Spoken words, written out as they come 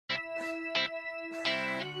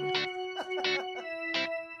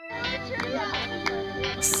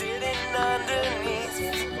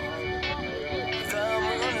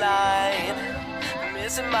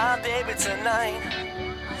missing my baby tonight.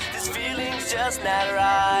 This feeling's just not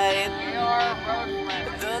right.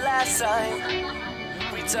 The last time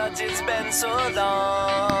we touched, it's been so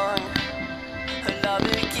long. Her love,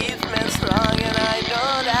 it keeps me strong, and I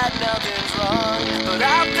know that nothing's wrong. But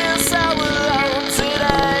I feel so alone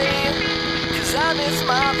today, 'cause I miss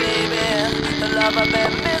my baby. The love I've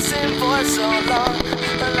been missing for so long.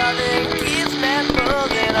 The love, it keeps me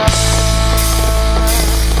moving on.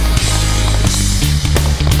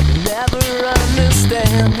 Never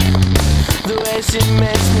understand the way she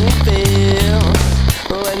makes me feel.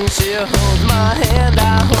 When she holds my hand, I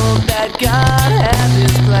hope that God had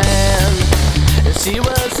his plan. She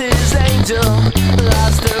was his angel,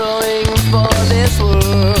 lost her wings for this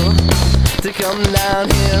world, to come down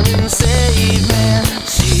here and save me.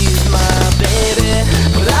 She's my baby,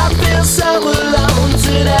 but I feel so alone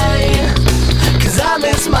today, 'cause I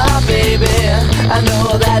miss my baby. I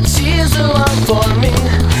know that she's the one for me.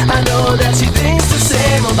 I know that she thinks the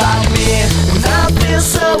same about me. And I feel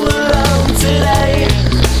so alone today,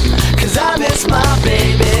 'cause I miss my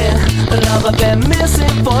baby. A love I've been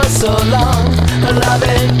missing for so long. A love,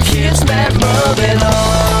 it keeps me moving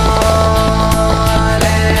on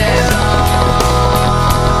and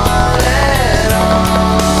on and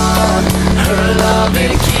on. Her love,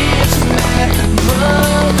 it keeps me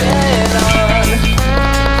moving on.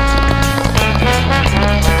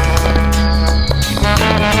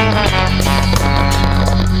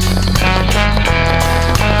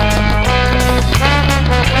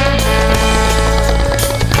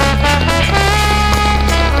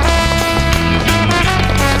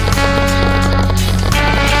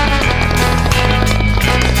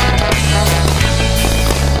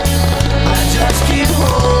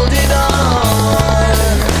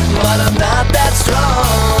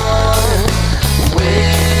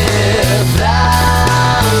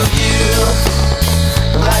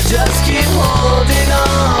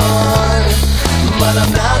 But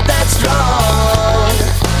I'm not that strong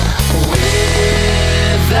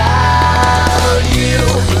without you.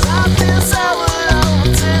 I feel so alone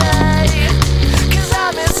today, 'cause I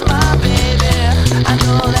miss my baby. I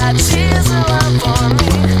know that she's the one for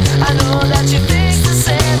me. I know that she thinks the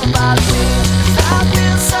same about me. I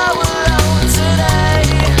feel so alone today,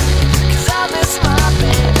 'cause I miss my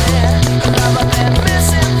baby. Her love I've been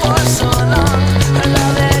missing for so long. Her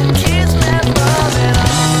love, it keeps me moving on.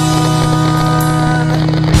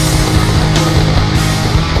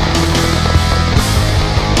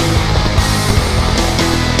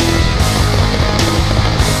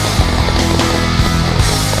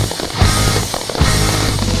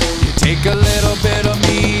 Take a little bit of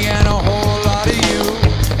me and a whole lot of you,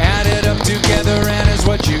 add it up together and it's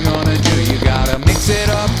what you're gonna do. You gotta mix it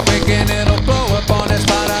up quick and it'll blow up on the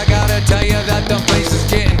spot. I gotta tell you that the place is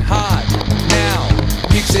getting hot now.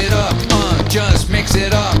 Mix it up, just mix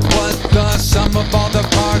it up. What the sum of all the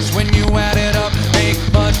parts when you add it up make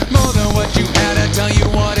much more than what you had. I tell you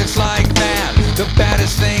what, it's like that, the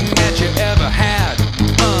baddest thing that you ever had.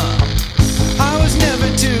 I was never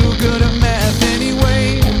too good at math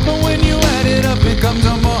anyway, but when you add it up, it comes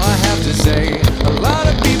on more, I have to say. A lot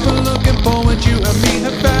of people looking for what you and me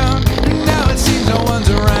have found, and now it seems no one's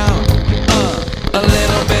around. A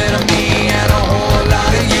little bit of me and a whole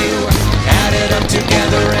lot of you, add it up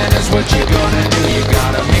together and it's what you're gonna do. You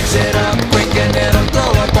gotta mix it up quick and it'll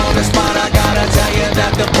blow up on the spot. I gotta tell you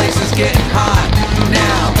that the place is getting hot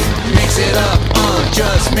now. Mix it up,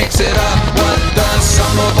 just mix it up. What the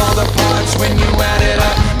sum of all the parts when you add it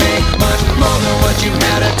up make much more than what you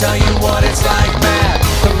had. I tell you what, it's like that,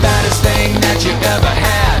 the baddest thing that you ever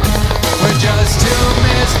had. We're just two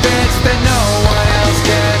misfits that no one else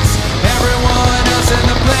gets. Everyone else in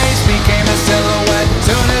the place became a silhouette.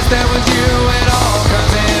 Soon as there was you, it all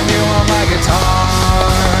comes in view on my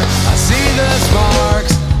guitar. I see the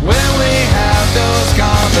sparks when we have those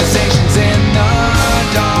conversations in the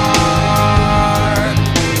dark.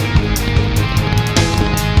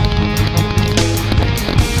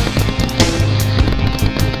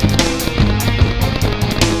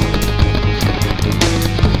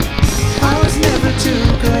 Too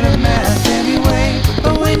good at math anyway,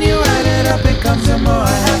 but when you add it up, it comes to more,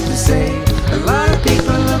 I have to say. A lot of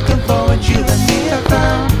people looking for what you and me have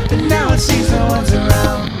found, but now it seems no one's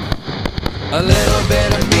around. A little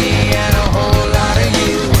bit of me and a whole lot of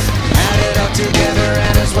you, add it up together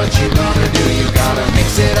and it's what you're gonna do. You gotta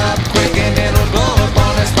mix it up quick and it'll blow up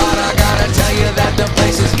on the spot. I gotta tell you that the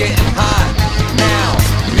place is getting hot now.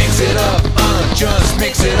 Mix it up, just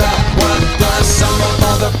mix it up. What the sum of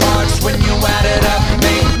all the parts when you add it up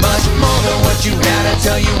make much more than what you had. I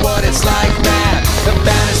tell you what, it's like that, the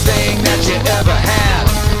baddest thing that you ever had.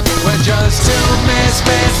 When just two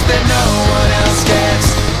misfits that no one else can.